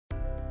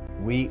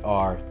We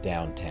are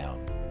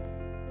downtown.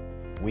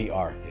 We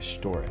are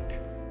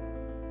historic.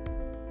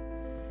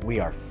 We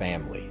are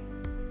family.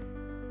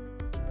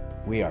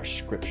 We are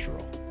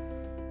scriptural.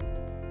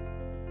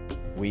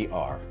 We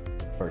are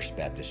First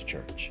Baptist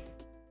Church.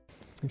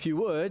 If you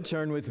would,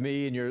 turn with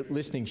me in your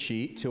listening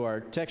sheet to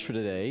our text for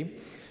today.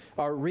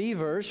 Our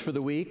reverse for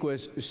the week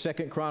was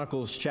 2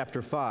 Chronicles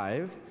chapter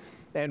 5,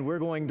 and we're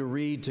going to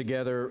read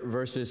together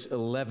verses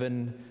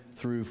 11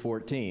 through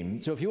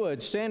 14. So if you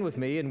would, stand with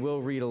me and we'll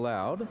read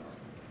aloud.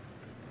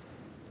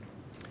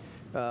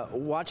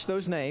 Watch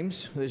those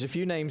names. There's a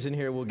few names in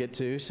here we'll get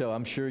to, so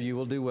I'm sure you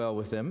will do well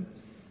with them.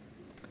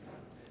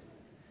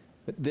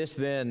 This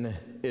then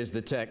is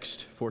the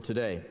text for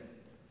today.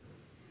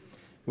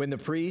 When the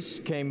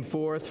priests came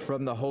forth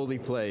from the holy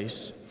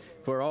place,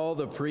 for all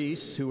the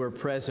priests who were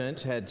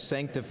present had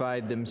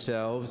sanctified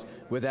themselves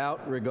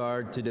without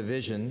regard to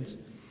divisions,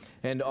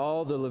 and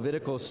all the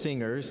Levitical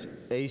singers,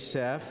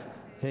 Asaph,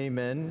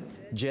 Heman,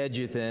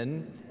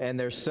 Jeduthun, and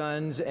their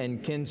sons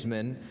and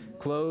kinsmen,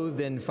 clothed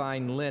in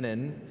fine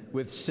linen,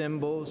 with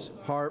cymbals,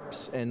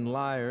 harps, and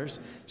lyres,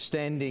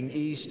 standing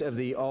east of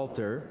the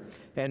altar,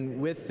 and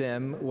with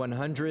them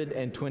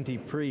 120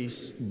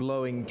 priests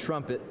blowing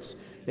trumpets,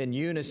 in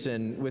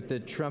unison with the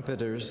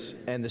trumpeters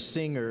and the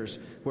singers,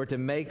 were to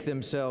make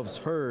themselves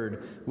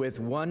heard with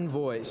one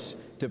voice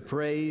to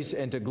praise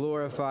and to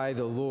glorify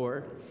the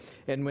Lord.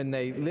 And when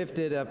they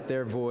lifted up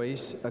their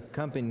voice,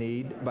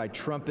 accompanied by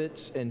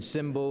trumpets and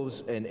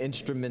cymbals and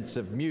instruments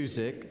of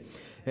music,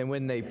 and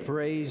when they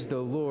praised the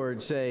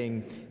Lord,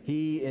 saying,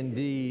 He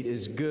indeed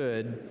is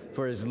good,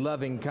 for His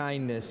loving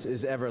kindness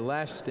is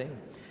everlasting,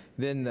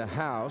 then the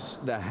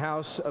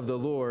house of the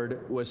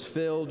Lord was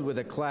filled with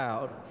a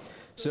cloud,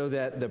 so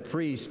that the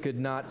priests could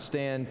not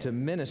stand to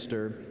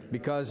minister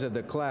because of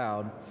the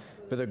cloud,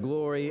 for the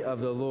glory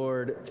of the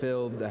Lord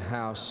filled the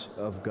house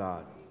of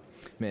God.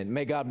 Amen.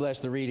 May God bless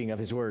the reading of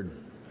His word.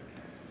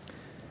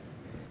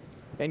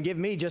 And give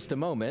me just a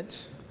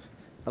moment.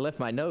 I left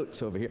my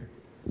notes over here.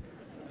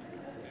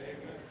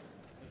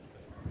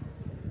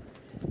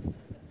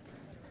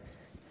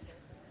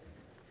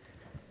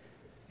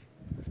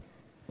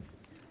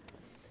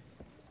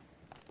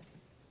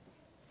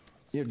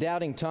 You know,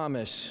 Doubting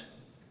Thomas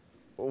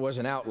was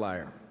an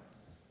outlier.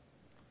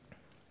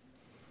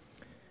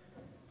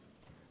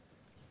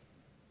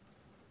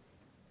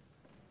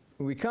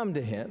 We come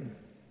to him.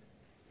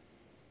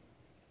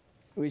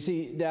 We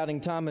see Doubting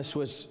Thomas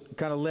was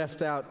kind of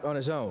left out on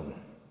his own.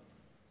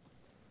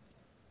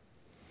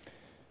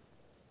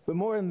 But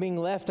more than being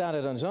left out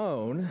on his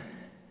own,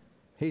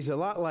 he's a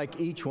lot like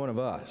each one of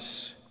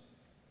us.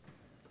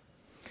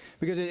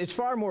 Because it's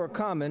far more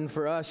common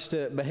for us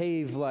to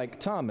behave like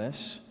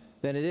Thomas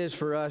than it is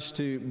for us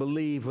to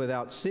believe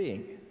without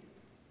seeing.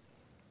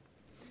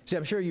 See,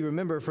 I'm sure you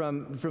remember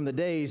from the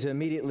days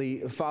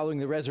immediately following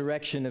the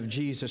resurrection of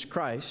Jesus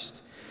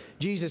Christ,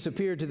 Jesus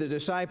appeared to the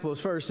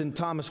disciples first, and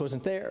Thomas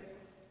wasn't there.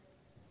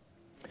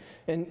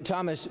 And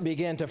Thomas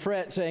began to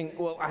fret, saying,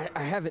 well,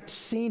 I haven't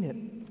seen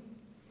him.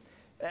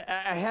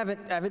 I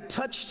haven't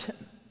touched him.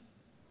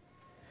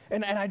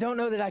 And I don't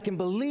know that I can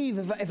believe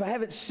if I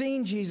haven't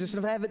seen Jesus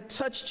and if I haven't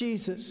touched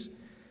Jesus.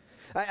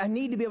 I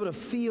need to be able to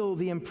feel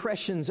the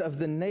impressions of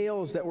the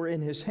nails that were in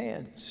his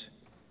hands.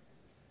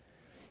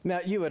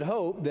 Now, you would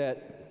hope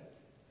that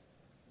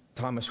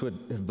Thomas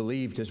would have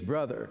believed his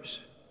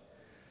brothers.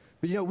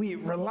 But, we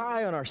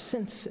rely on our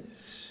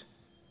senses.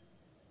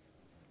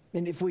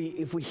 And if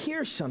we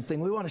hear something,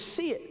 we want to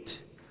see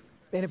it.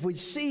 And if we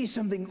see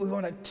something, we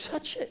want to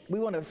touch it. We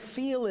want to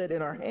feel it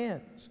in our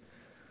hands.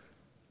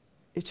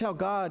 It's how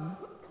God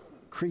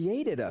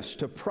created us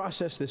to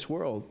process this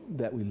world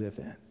that we live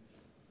in.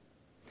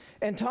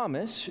 And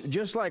Thomas,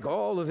 just like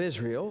all of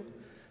Israel,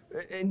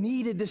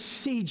 needed to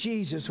see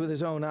Jesus with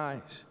his own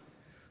eyes,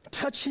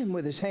 touch him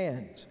with his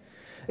hands.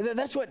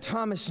 That's what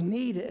Thomas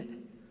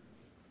needed.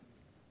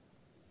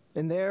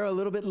 And there, a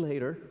little bit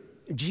later,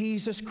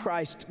 Jesus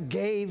Christ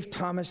gave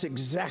Thomas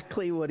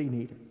exactly what he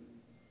needed.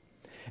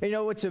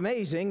 And what's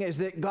amazing is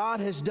that God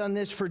has done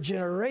this for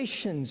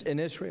generations in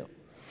Israel.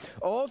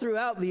 All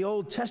throughout the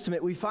Old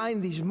Testament, we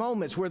find these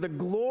moments where the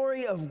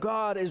glory of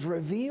God is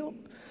revealed.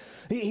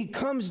 He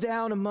comes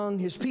down among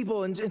his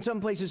people, and in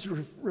some places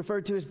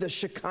referred to as the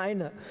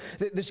Shekinah,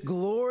 this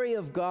glory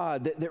of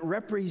God that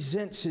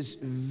represents his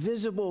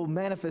visible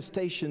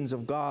manifestations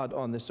of God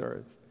on this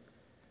earth.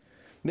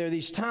 There are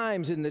these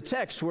times in the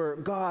text where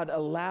God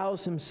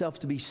allows himself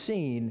to be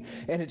seen,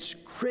 and it's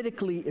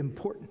critically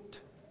important.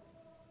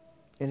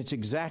 And it's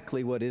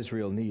exactly what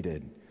Israel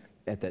needed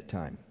at that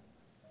time.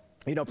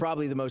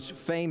 Probably the most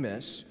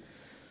famous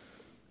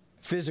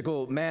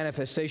physical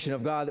manifestation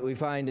of God that we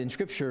find in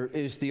Scripture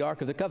is the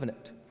Ark of the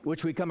Covenant,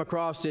 which we come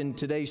across in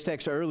today's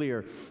text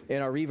earlier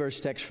in our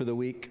reverse text for the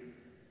week.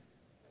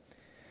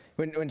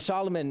 When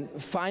Solomon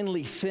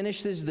finally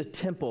finishes the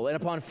temple, and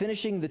upon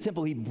finishing the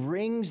temple, he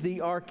brings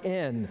the ark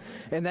in,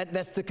 and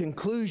that's the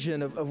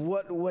conclusion of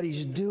what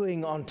he's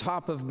doing on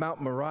top of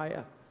Mount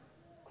Moriah.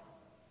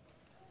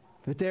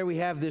 But there we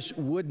have this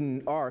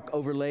wooden ark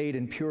overlaid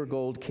in pure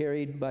gold,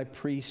 carried by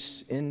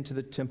priests into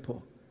the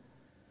temple.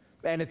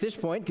 And at this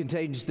point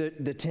contains the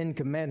Ten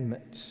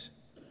Commandments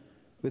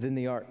within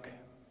the ark.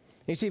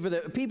 You see, for the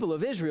people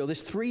of Israel,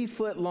 this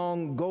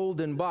 3-foot-long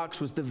golden box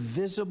was the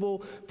visible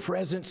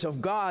presence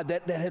of God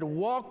that had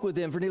walked with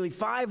them for nearly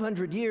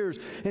 500 years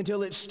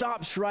until it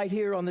stops right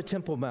here on the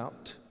Temple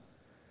Mount.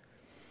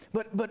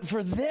 But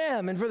for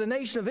them and for the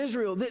nation of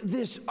Israel,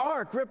 this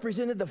ark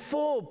represented the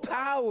full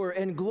power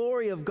and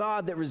glory of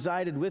God that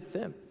resided with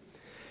them.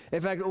 In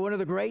fact, one of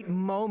the great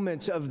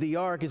moments of the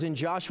ark is in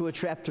Joshua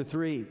chapter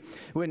 3,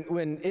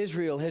 when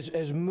Israel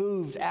has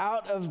moved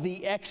out of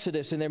the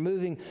Exodus, and they're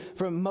moving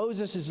from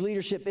Moses'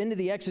 leadership into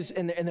the Exodus,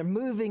 and they're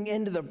moving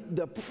into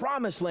the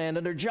promised land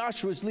under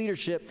Joshua's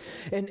leadership.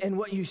 And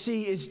what you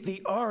see is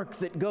the ark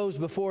that goes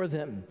before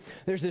them.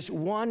 There's this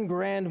one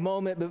grand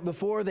moment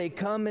before they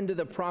come into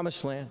the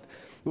promised land,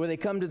 where they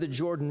come to the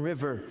Jordan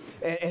River,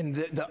 and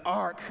the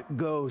ark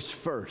goes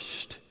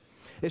first.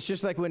 It's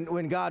just like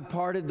when God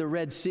parted the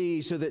Red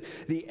Sea so that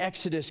the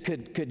Exodus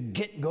could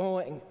get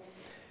going.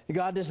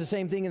 God does the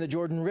same thing in the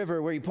Jordan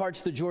River, where he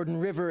parts the Jordan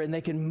River and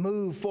they can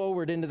move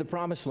forward into the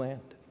promised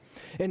land.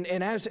 And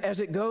as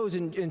it goes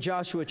in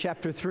Joshua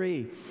chapter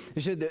 3,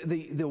 it said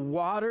the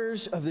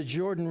waters of the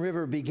Jordan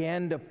River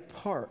began to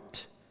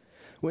part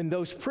when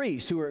those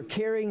priests who were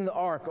carrying the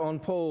ark on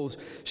poles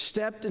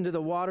stepped into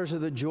the waters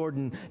of the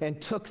Jordan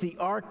and took the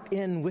ark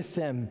in with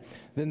them.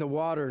 Then the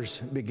waters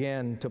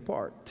began to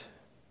part.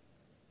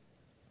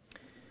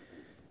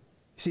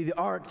 See, the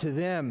ark to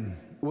them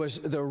was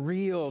the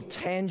real,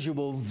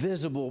 tangible,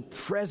 visible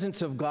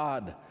presence of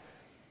God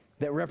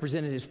that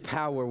represented his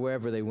power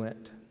wherever they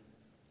went.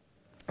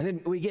 And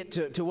then we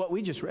get to what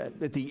we just read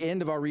at the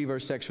end of our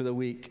reverse text for the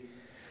week.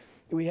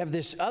 We have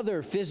this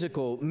other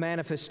physical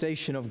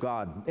manifestation of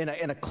God in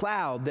a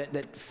cloud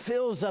that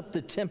fills up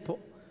the temple.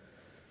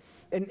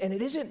 And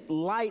it isn't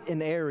light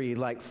and airy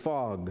like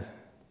fog,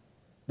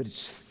 but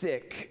it's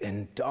thick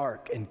and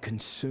dark and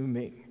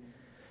consuming.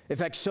 In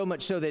fact, so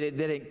much so that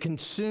it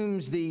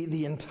consumes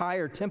the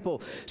entire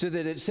temple, so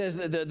that it says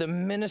that the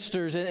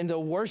ministers and the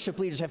worship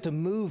leaders have to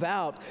move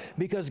out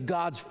because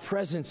God's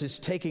presence is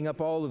taking up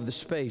all of the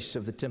space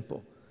of the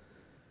temple.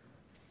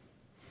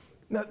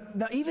 Now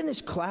even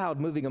this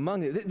cloud moving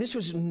among them, this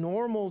was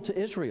normal to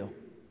Israel.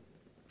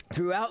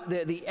 Throughout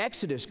the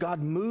Exodus,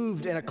 God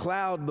moved in a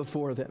cloud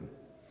before them.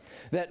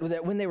 That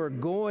when they were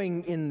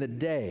going in the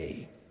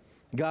day,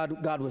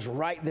 God was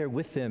right there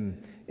with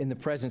them in the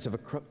presence of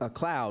a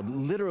cloud,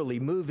 literally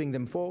moving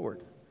them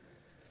forward.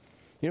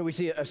 You know, we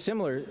see a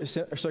similar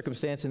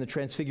circumstance in the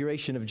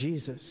transfiguration of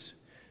Jesus.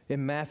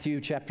 In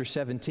Matthew chapter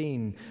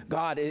 17,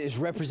 God is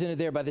represented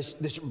there by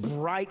this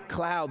bright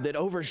cloud that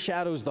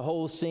overshadows the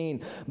whole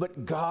scene,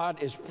 but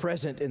God is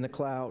present in the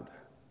cloud.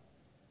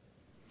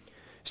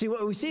 See,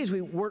 what we see as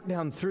we work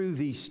down through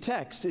these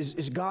texts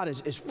is God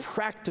is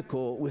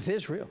practical with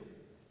Israel.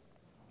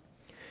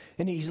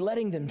 And he's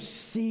letting them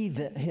see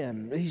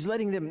him. He's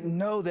letting them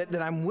know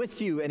that I'm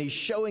with you, and he's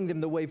showing them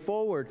the way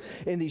forward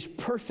in these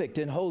perfect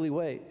and holy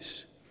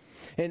ways.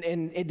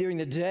 And during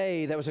the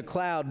day, that was a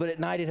cloud, but at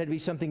night it had to be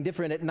something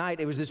different. At night,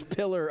 it was this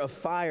pillar of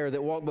fire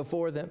that walked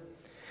before them.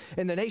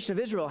 And the nation of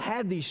Israel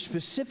had these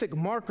specific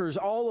markers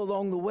all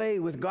along the way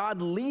with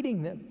God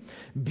leading them.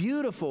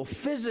 Beautiful,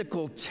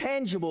 physical,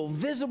 tangible,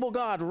 visible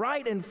God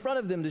right in front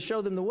of them to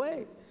show them the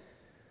way.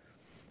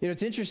 You know,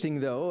 it's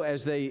interesting, though,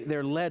 as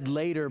they're led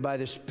later by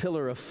this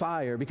pillar of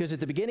fire, because at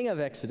the beginning of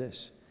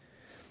Exodus,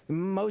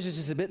 Moses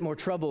is a bit more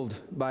troubled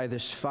by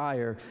this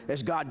fire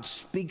as God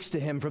speaks to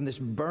him from this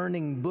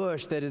burning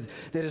bush that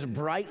is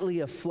brightly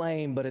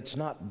aflame, but it's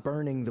not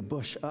burning the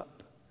bush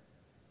up.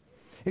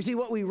 You see,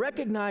 what we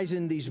recognize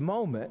in these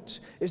moments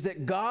is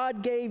that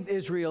God gave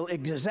Israel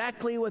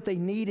exactly what they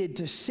needed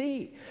to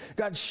see.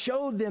 God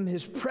showed them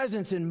his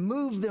presence and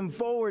moved them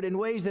forward in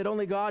ways that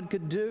only God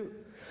could do.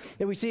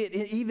 And we see it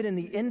even in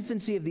the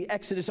infancy of the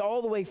Exodus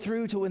all the way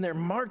through to when they're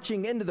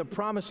marching into the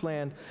promised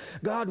land.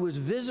 God was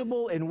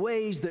visible in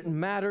ways that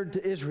mattered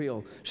to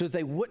Israel so that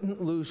they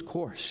wouldn't lose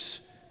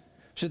course,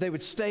 so they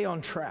would stay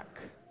on track.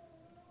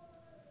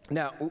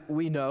 Now,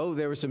 we know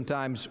there were some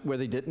times where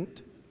they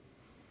didn't,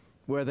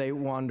 where they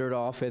wandered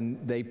off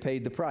and they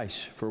paid the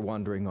price for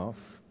wandering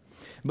off.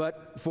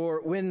 But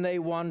for when they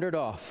wandered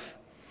off,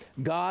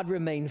 God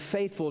remained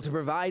faithful to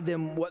provide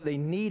them what they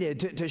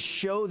needed to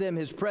show them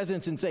his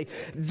presence and say,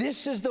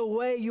 this is the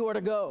way you are to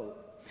go.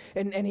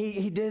 And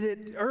he did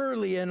it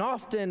early and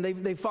often.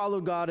 They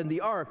followed God in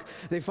the ark.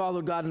 They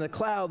followed God in the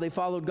cloud. They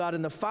followed God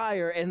in the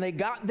fire. And they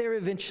got there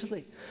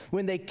eventually.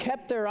 When they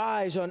kept their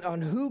eyes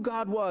on who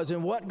God was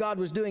and what God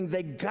was doing,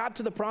 they got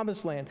to the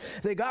promised land.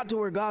 They got to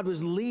where God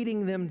was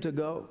leading them to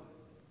go.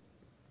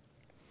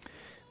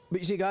 But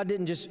you see, God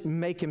didn't just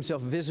make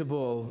himself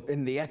visible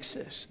in the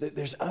Exodus.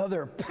 There's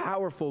other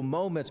powerful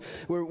moments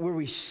where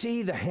we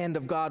see the hand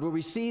of God, where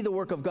we see the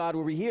work of God,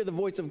 where we hear the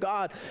voice of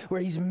God, where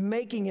he's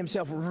making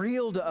himself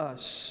real to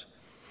us.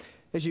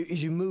 As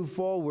you move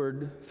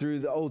forward through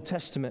the Old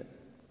Testament,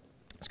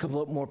 there's a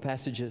couple of more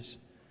passages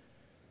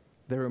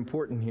that are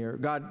important here.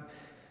 God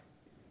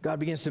God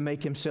begins to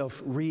make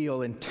himself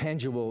real and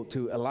tangible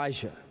to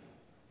Elijah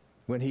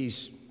when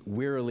he's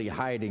wearily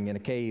hiding in a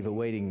cave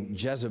awaiting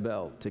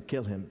Jezebel to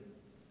kill him.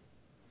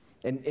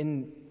 And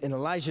in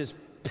Elijah's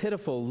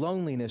pitiful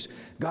loneliness,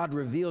 God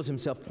reveals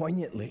himself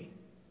poignantly.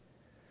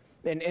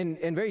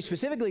 And very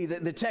specifically,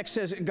 the text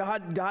says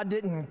God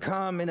didn't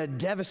come in a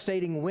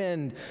devastating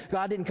wind.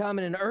 God didn't come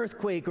in an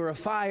earthquake or a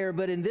fire,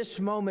 but in this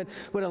moment,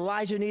 what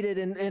Elijah needed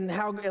and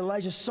how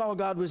Elijah saw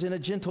God was in a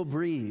gentle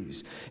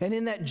breeze. And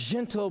in that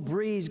gentle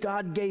breeze,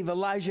 God gave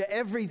Elijah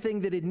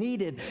everything that it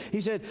needed. He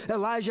said,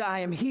 Elijah, I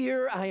am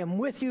here. I am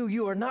with you.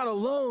 You are not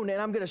alone,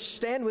 and I'm going to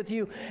stand with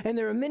you. And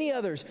there are many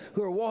others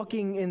who are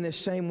walking in the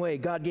same way.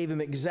 God gave him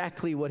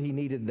exactly what he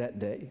needed that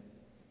day.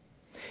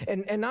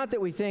 And not that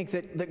we think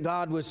that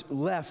God was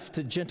left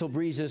to gentle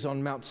breezes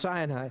on Mount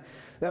Sinai.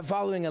 That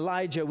following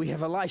Elijah, we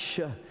have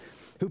Elisha,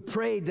 who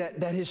prayed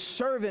that his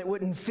servant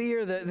wouldn't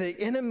fear the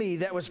enemy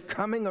that was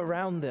coming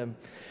around them.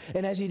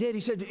 And as he did,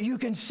 he said, you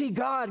can see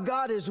God.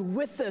 God is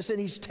with us, and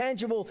he's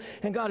tangible,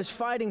 and God is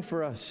fighting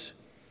for us.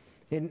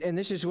 And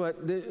this is what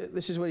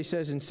he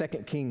says in 2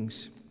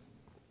 Kings.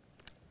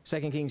 2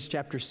 Kings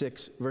chapter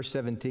 6, verse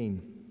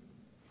 17.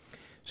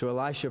 So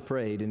Elisha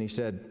prayed, and he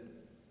said,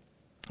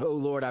 "O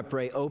Lord, I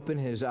pray, open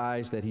his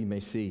eyes that he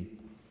may see."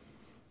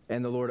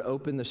 And the Lord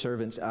opened the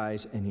servant's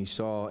eyes, and he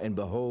saw, and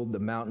behold, the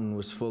mountain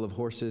was full of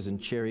horses and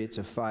chariots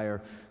of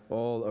fire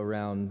all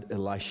around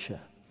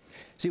Elisha.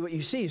 See, what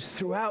you see is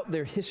throughout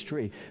their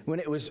history, when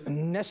it was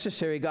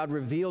necessary, God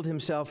revealed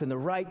himself in the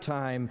right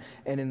time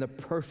and in the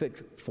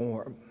perfect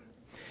form.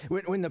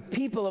 When the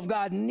people of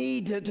God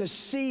need to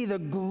see the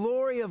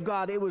glory of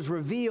God, it was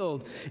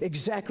revealed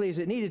exactly as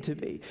it needed to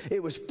be.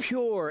 It was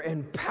pure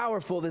and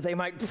powerful that they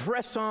might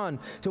press on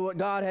to what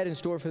God had in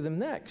store for them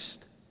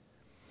next.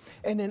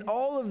 And in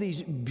all of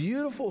these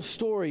beautiful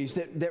stories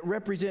that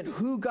represent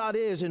who God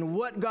is and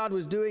what God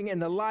was doing in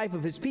the life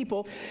of his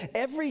people,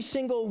 every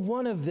single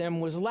one of them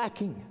was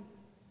lacking.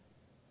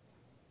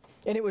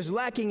 And it was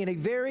lacking in a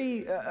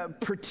very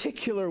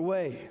particular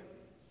way.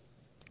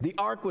 The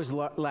ark was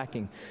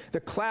lacking. The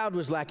cloud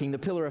was lacking. The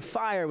pillar of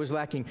fire was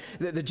lacking.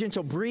 The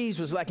gentle breeze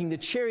was lacking. The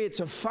chariots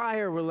of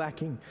fire were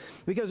lacking.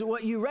 Because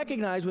what you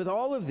recognize with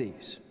all of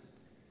these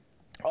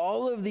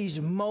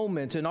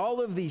moments and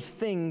all of these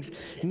things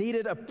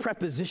needed a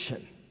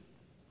preposition.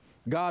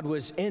 God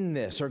was in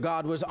this, or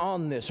God was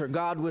on this, or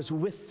God was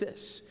with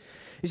this.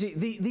 You see,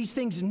 these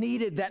things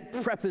needed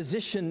that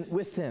preposition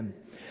with them.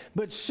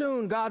 But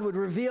soon God would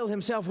reveal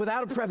himself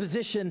without a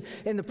preposition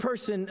in the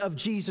person of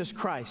Jesus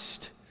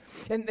Christ.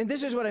 And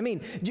this is what I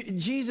mean.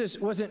 Jesus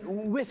wasn't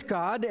with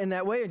God in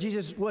that way, or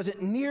Jesus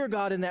wasn't near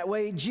God in that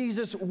way.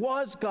 Jesus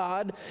was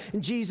God,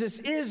 and Jesus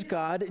is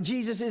God.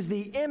 Jesus is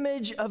the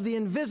image of the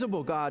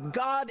invisible God,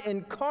 God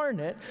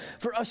incarnate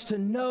for us to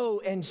know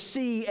and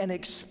see and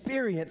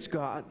experience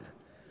God.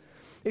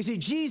 You see,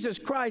 Jesus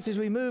Christ, as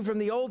we move from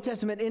the Old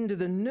Testament into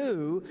the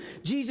New,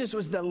 Jesus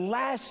was the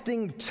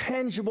lasting,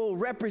 tangible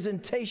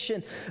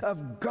representation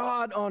of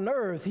God on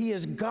earth. He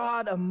is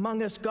God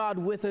among us, God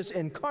with us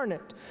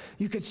incarnate.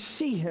 You could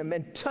see him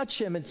and touch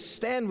him and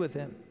stand with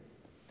him.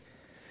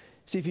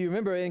 See, if you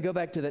remember, and go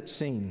back to that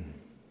scene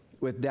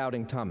with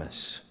doubting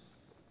Thomas.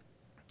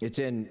 It's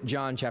in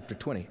John chapter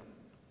 20.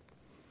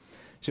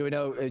 So we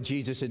know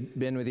Jesus had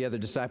been with the other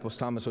disciples.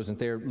 Thomas wasn't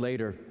there.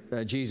 Later,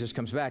 Jesus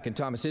comes back, and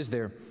Thomas is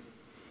there.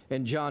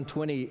 In John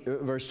 20,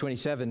 verse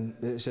 27,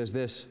 it says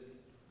this.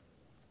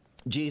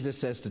 Jesus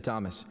says to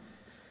Thomas,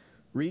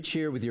 "Reach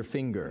here with your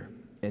finger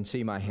and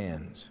see my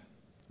hands.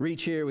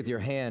 Reach here with your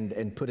hand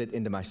and put it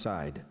into my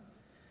side.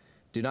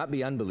 Do not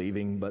be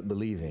unbelieving, but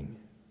believing."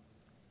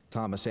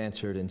 Thomas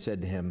answered and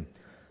said to him,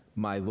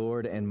 "My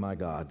Lord and my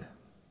God."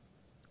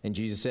 And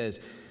Jesus says,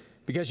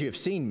 "Because you have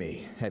seen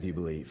me, have you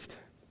believed?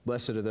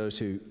 Blessed are those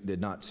who did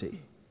not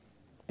see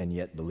and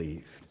yet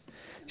believed."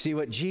 See,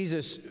 what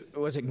Jesus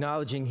was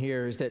acknowledging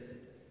here is that,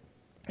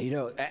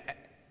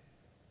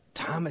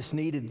 Thomas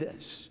needed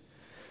this.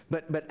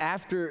 But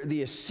after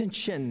the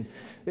ascension,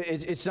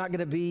 it's not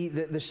going to be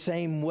the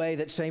same way,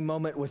 that same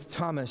moment with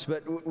Thomas.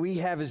 But what we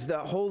have is the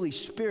Holy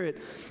Spirit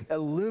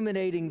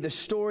illuminating the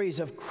stories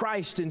of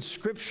Christ in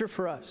Scripture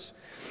for us.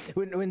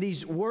 When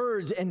these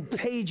words and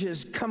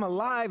pages come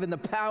alive in the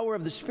power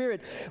of the Spirit,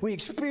 we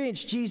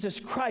experience Jesus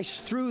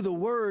Christ through the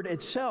Word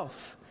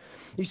itself.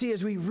 You see,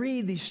 as we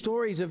read these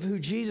stories of who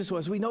Jesus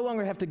was, we no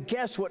longer have to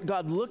guess what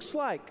God looks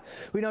like.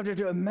 We don't have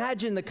to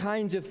imagine the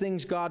kinds of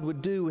things God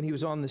would do when he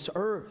was on this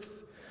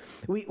earth.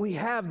 We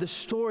have the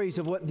stories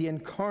of what the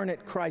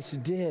incarnate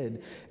Christ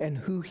did and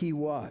who he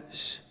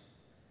was.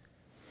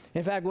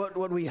 In fact,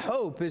 what we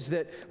hope is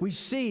that we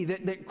see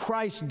that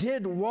Christ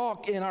did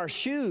walk in our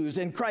shoes,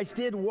 and Christ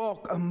did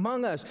walk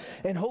among us,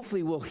 and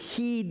hopefully we'll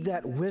heed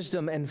that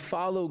wisdom and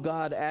follow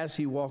God as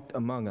he walked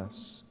among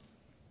us.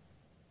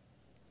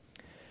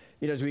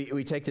 As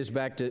we take this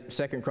back to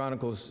 2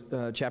 Chronicles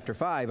chapter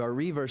 5, our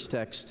reverse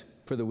text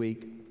for the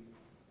week,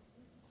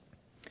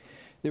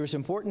 there were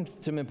some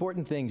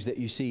important things that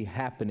you see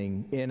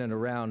happening in and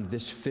around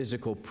this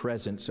physical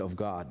presence of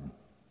God.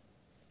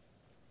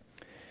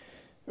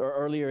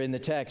 Earlier in the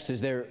text, as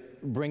they're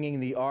bringing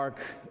the Ark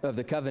of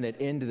the Covenant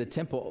into the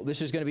temple.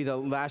 This is going to be the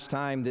last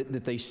time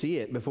that they see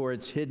it before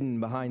it's hidden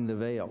behind the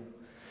veil.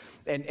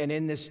 And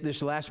in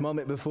this last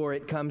moment before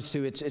it comes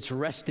to its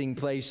resting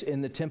place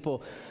in the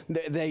temple,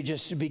 they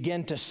just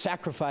begin to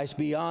sacrifice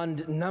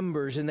beyond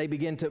numbers, and they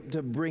begin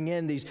to bring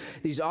in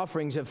these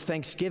offerings of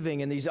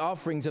thanksgiving and these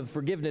offerings of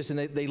forgiveness, and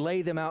they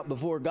lay them out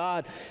before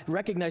God,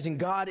 recognizing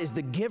God is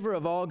the giver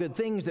of all good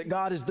things, that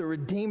God is the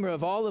redeemer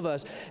of all of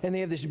us. And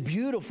they have this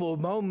beautiful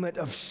moment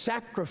of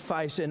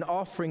sacrifice and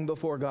offering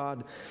before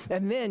God.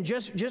 And then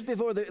just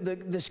before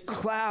this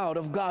cloud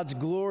of God's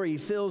glory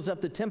fills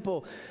up the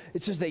temple,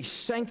 it says they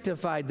sanctified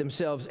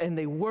themselves and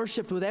they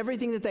worshiped with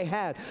everything that they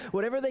had.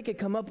 Whatever they could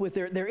come up with,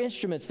 their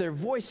instruments, their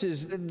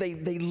voices, they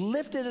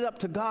lifted it up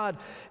to God.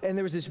 And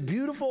there was this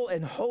beautiful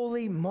and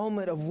holy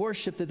moment of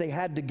worship that they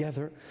had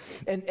together.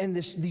 And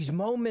these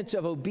moments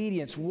of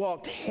obedience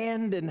walked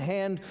hand in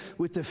hand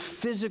with the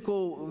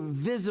physical,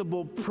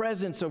 visible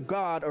presence of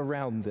God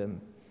around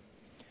them.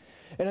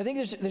 And I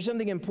think there's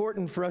something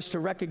important for us to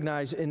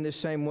recognize in this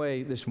same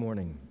way this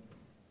morning.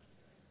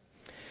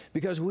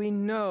 Because we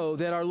know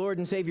that our Lord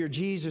and Savior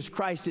Jesus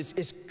Christ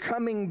is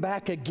coming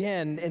back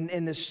again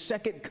in the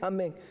second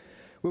coming,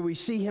 where we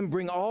see him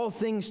bring all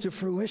things to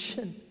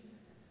fruition.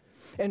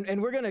 And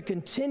we're going to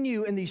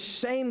continue in these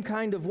same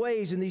kind of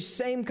ways, in these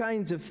same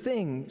kinds of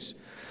things,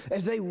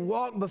 as they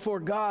walk before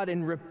God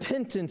in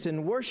repentance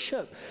and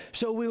worship.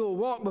 So we will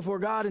walk before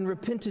God in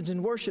repentance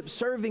and worship,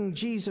 serving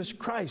Jesus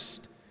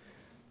Christ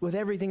with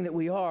everything that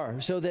we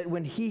are, so that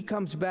when he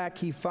comes back,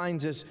 he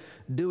finds us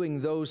doing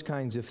those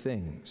kinds of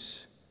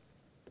things.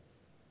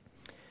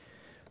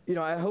 You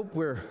know, I hope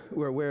we're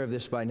aware of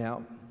this by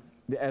now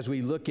as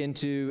we look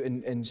into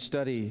and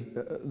study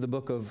the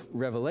book of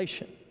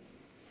Revelation.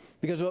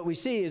 Because what we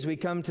see is we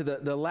come to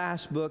the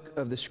last book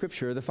of the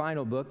Scripture, the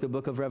final book, the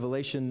book of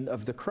Revelation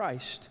of the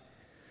Christ.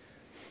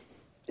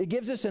 It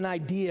gives us an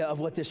idea of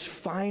what this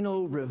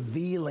final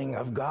revealing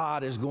of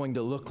God is going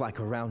to look like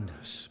around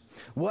us.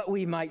 What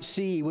we might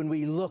see when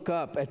we look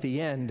up at the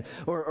end,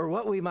 or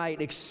what we might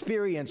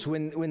experience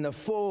when the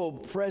full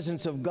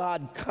presence of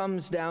God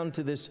comes down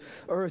to this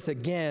earth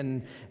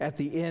again at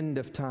the end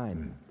of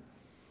time.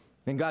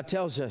 And God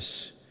tells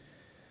us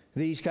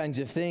these kinds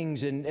of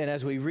things, and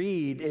as we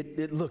read,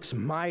 it looks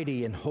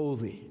mighty and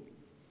holy.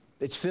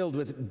 It's filled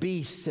with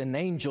beasts and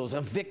angels,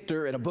 a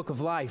victor and a book of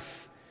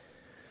life.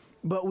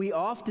 But we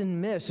often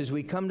miss, as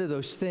we come to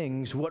those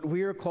things, what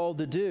we're called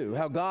to do,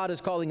 how God is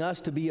calling us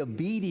to be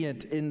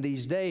obedient in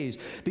these days,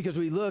 because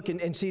we look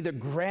and see the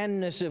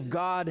grandness of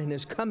God and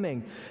his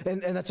coming.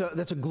 And that's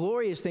a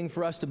glorious thing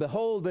for us to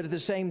behold, but at the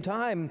same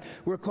time,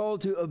 we're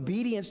called to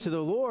obedience to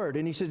the Lord.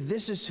 And he says,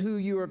 this is who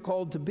you are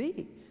called to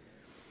be.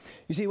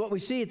 You see, what we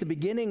see at the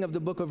beginning of the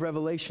book of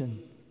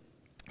Revelation,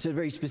 it says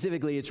very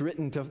specifically, it's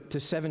written to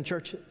 7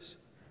 churches.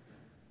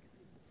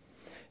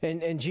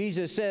 And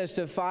Jesus says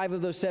to 5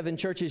 of those 7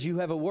 churches, you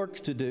have a work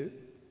to do.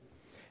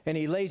 And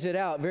he lays it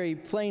out very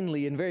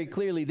plainly and very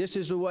clearly. This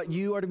is what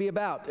you are to be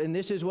about, and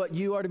this is what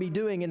you are to be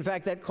doing. In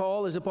fact, that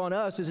call is upon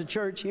us as a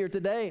church here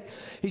today.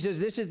 He says,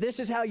 this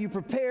is how you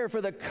prepare for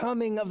the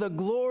coming of the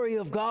glory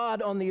of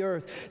God on the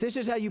earth. This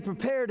is how you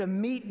prepare to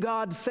meet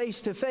God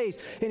face to face.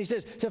 And he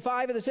says to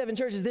 5 of the 7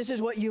 churches, this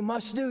is what you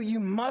must do.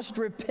 You must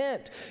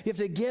repent. You have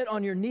to get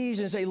on your knees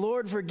and say,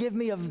 Lord, forgive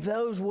me of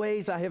those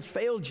ways I have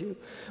failed you,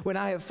 when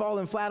I have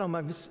fallen flat on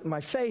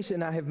my face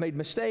and I have made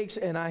mistakes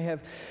and I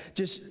have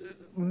just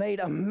made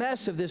a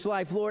mess of this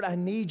life. Lord, I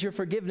need your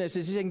forgiveness.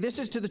 He's saying, this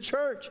is to the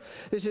church.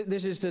 This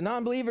is to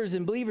non-believers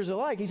and believers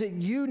alike. He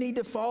said, you need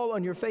to fall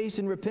on your face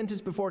in repentance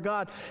before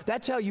God.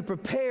 That's how you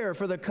prepare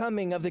for the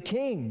coming of the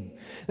King.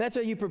 That's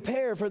how you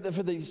prepare for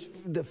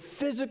the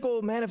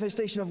physical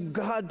manifestation of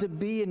God to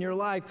be in your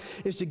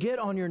life, is to get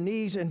on your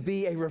knees and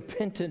be a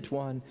repentant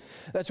one.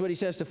 That's what he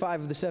says to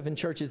 5 of the 7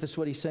 churches. That's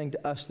what he's saying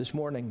to us this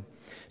morning.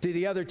 To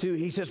the other 2,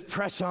 he says,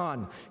 press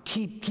on.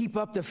 Keep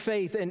up the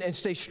faith and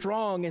stay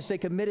strong and stay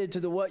committed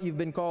to what you've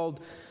been called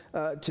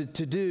to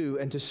do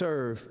and to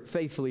serve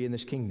faithfully in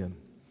this kingdom.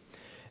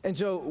 And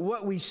so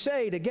what we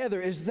say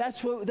together is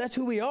that's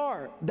who we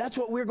are. That's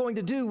what we're going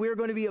to do. We're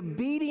going to be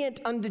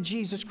obedient unto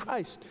Jesus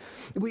Christ.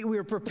 We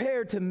are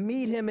prepared to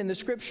meet him in the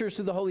Scriptures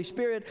through the Holy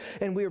Spirit,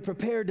 and we are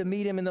prepared to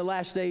meet him in the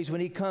last days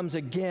when he comes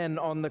again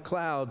on the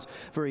clouds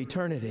for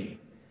eternity.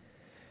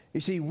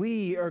 You see,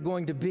 we are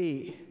going to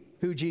be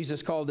who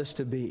Jesus called us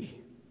to be,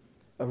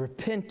 a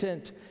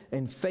repentant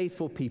and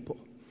faithful people,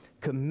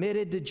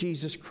 committed to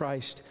Jesus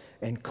Christ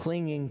and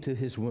clinging to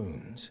his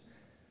wounds.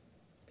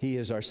 He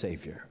is our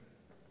Savior.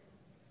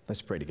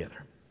 Let's pray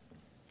together.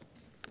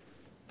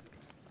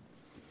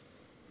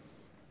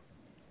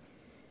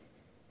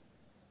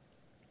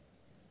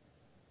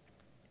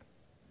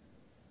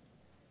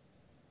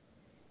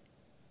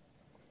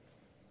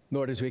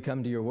 Lord, as we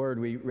come to your word,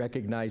 we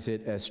recognize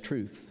it as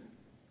truth,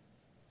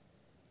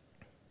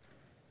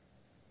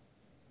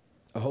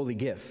 a holy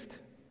gift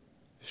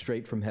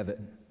straight from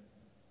heaven.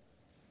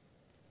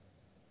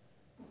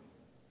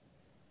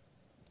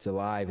 It's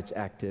alive, it's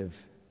active,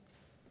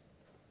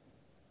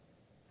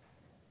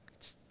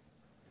 it's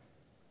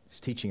It's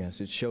teaching us.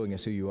 It's showing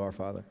us who you are,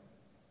 Father.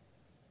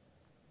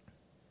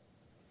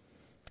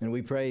 And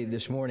we pray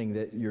this morning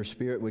that your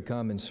Spirit would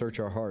come and search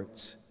our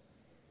hearts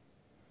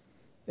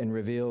and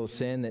reveal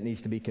sin that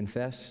needs to be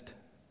confessed.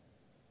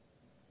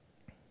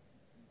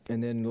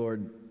 And then,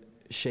 Lord,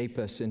 shape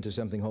us into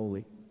something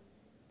holy.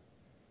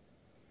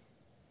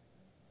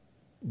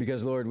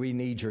 Because, Lord, we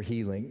need your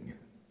healing.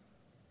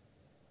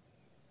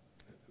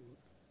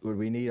 Lord,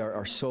 we need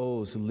our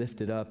souls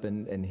lifted up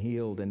and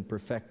healed and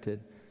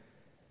perfected.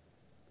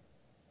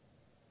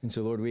 And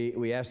so, Lord,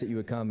 we ask that you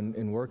would come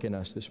and work in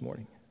us this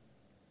morning.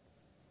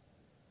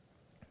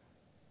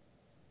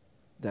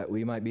 That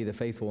we might be the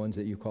faithful ones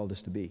that you called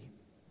us to be.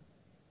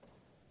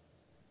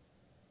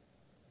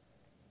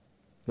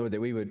 Lord,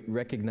 that we would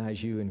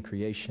recognize you in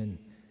creation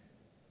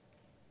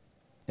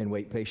and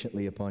wait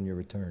patiently upon your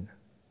return.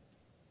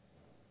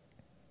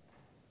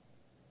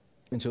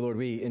 And so, Lord,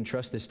 we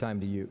entrust this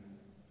time to you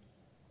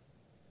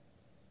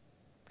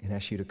and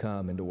ask you to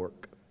come and to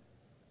work.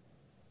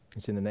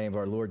 It's in the name of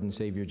our Lord and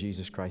Savior,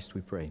 Jesus Christ, we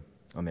pray.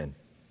 Amen.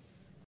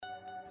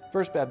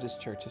 First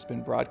Baptist Church has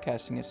been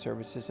broadcasting its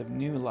services of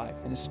new life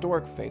and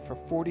historic faith for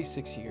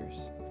 46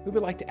 years. We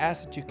would like to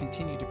ask that you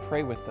continue to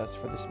pray with us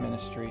for this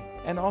ministry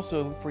and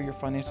also for your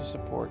financial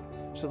support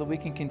so that we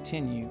can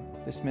continue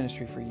this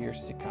ministry for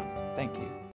years to come. Thank you.